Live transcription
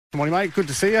Morning, mate. Good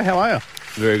to see you. How are you?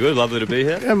 Very good. Lovely to be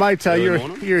here. Yeah, mate.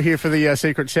 You're here for the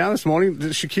Secret Sound this morning.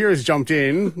 Shakira's jumped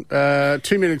in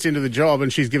 2 minutes into the job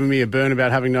and she's given me a burn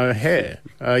about having no hair.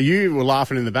 You were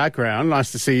laughing in the background.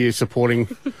 Nice to see you supporting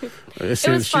It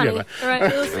was funny.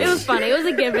 Right? It was funny. It was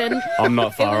a given. I'm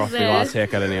not far off the last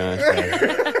haircut anyway,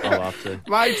 so I'll laugh too.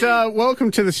 Mate,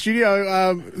 welcome to the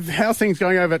studio. How's things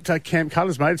going over at Camp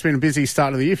Cutters, mate? It's been a busy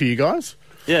start of the year for you guys.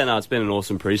 Yeah, no, it's been an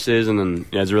awesome pre-season and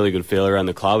it's a really good feel around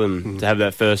the club, and to have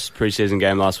that first pre-season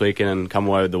game last weekend and come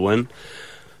away with the win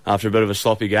after a bit of a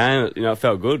sloppy game, it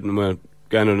felt good, and we're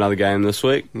going to another game this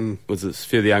week with a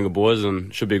few of the younger boys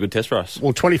and should be a good test for us.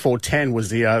 Well, 24-10 was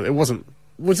the,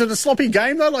 was it a sloppy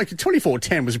game though? Like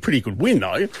 24-10 was a pretty good win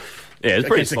though. Yeah, it's a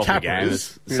pretty sloppy game.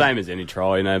 It's the same as any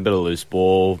try, a bit of loose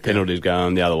ball, penalties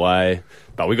going the other way.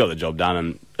 But we got the job done,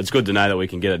 and it's good to know that we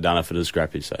can get it done if it is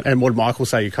scrappy. So. And what did Michael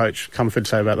say, your coach, Comerford,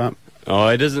 say about that? Oh,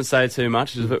 he doesn't say too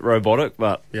much. He's a bit robotic,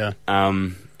 but he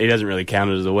doesn't really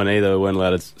count it as a win either. We weren't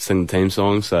allowed to sing the team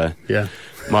song, so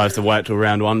might have to wait till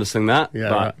round one to sing that. Yeah,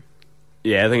 but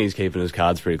I think he's keeping his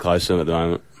cards pretty close to him at the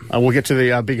moment. We'll get to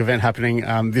the big event happening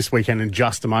this weekend in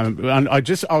just a moment. And I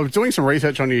was doing some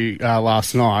research on you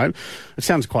last night. It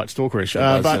sounds quite stalkerish.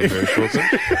 But very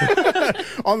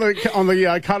stalkerish. on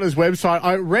the Cutters website,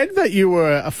 I read that you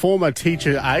were a former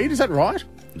teacher aide. Is that right?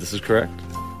 This is correct.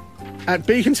 At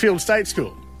Beaconsfield State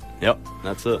School. Yep,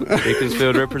 that's it.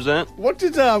 Beaconsfield represent. What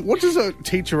does a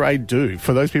teacher aide do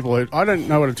for those people who... I don't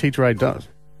know what a teacher aide does.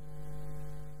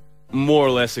 More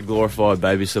or less a glorified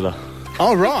babysitter.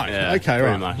 Oh, right. Yeah, okay, pretty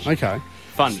right. much. Okay.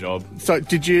 Fun job. So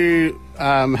did you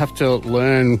have to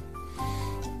learn,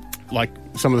 like,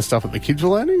 some of the stuff that the kids were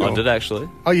learning? I did, actually.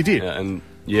 Oh, you did? Yeah, and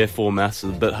Year 4 maths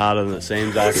is a bit harder than it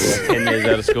seems after 10 years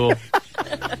out of school.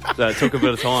 So it took a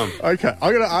bit of time. Okay.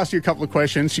 I'm going to ask you a couple of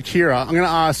questions. Shakira, I'm going to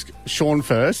ask Sean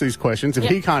first these questions. If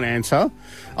he can't answer,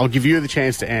 I'll give you the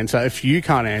chance to answer. If you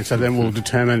can't answer, then we'll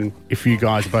determine if you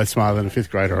guys are both smarter than a fifth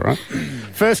grader, all right?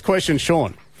 First question,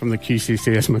 Sean, from the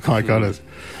QCCS Mackay Cutters.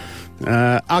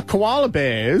 Are koala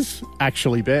bears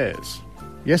actually bears?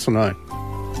 Yes or no?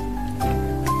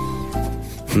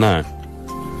 No.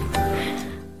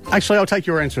 Actually, I'll take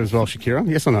your answer as well, Shakira.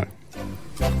 Yes or no?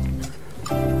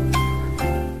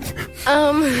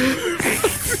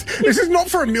 This is not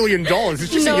for $1 million. It's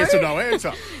just a yes or no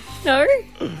answer. No.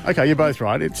 Okay, you're both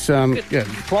right. It's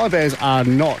koala bears are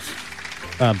not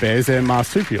bears. They're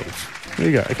marsupials. There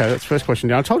you go. Okay, that's the first question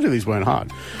down. I told you these weren't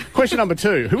hard. Question number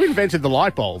 2. Who invented the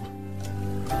light bulb?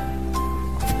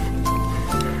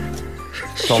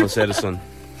 Thomas Edison.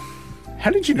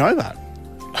 How did you know that?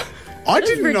 I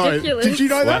didn't know. Did you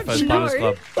know that? Lathos Punters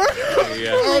Club.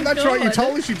 Oh, that's right. You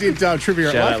told us you did trivia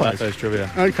at Shout out Lathos. Lathos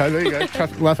Trivia. Okay, there you go.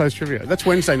 Lathos Trivia. That's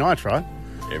Wednesday nights, right?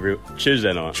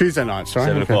 Tuesday night. Tuesday nights, right?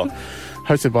 7 o'clock.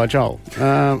 Hosted by Joel,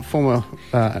 former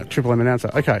Triple M announcer.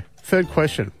 Okay, third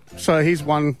question. So he's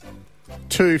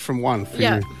 2 from 1 for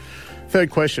you.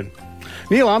 Third question.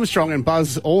 Neil Armstrong and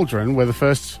Buzz Aldrin were the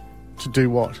first to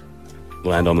do what?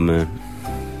 Land on the moon.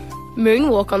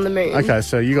 Moonwalk on the moon. Okay,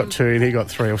 so you got 2 and he got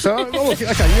 3. So, look, okay,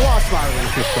 you are smarter than a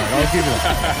fifth grade. I'll give you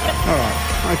that. All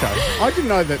right, okay. I didn't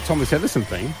know that Thomas Edison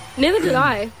thing. Neither did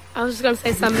I. I was just going to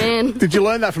say some man. Did you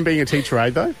learn that from being a teacher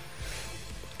aide, though?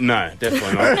 No,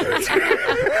 definitely not.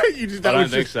 I don't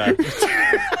think so.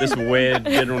 Just weird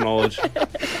general knowledge.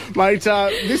 Mate,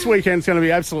 this weekend's going to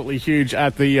be absolutely huge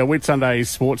at the Whitsunday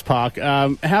Sports Park.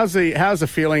 How's the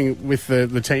feeling with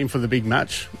the team for the big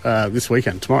match this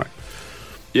weekend, tomorrow?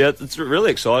 Yeah, it's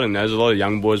really exciting. There's a lot of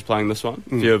young boys playing this one.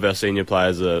 A few of our senior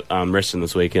players are resting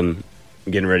this weekend,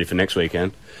 getting ready for next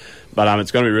weekend. But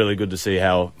it's going to be really good to see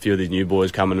how a few of these new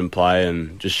boys come in and play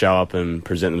and just show up and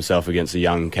present themselves against the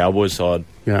young Cowboys side.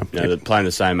 Yeah, they're playing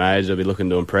the same age. They'll be looking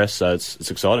to impress, so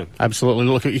it's exciting. Absolutely.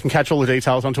 Look, you can catch all the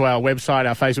details onto our website,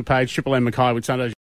 our Facebook page, Triple M Mackay Whitsunday.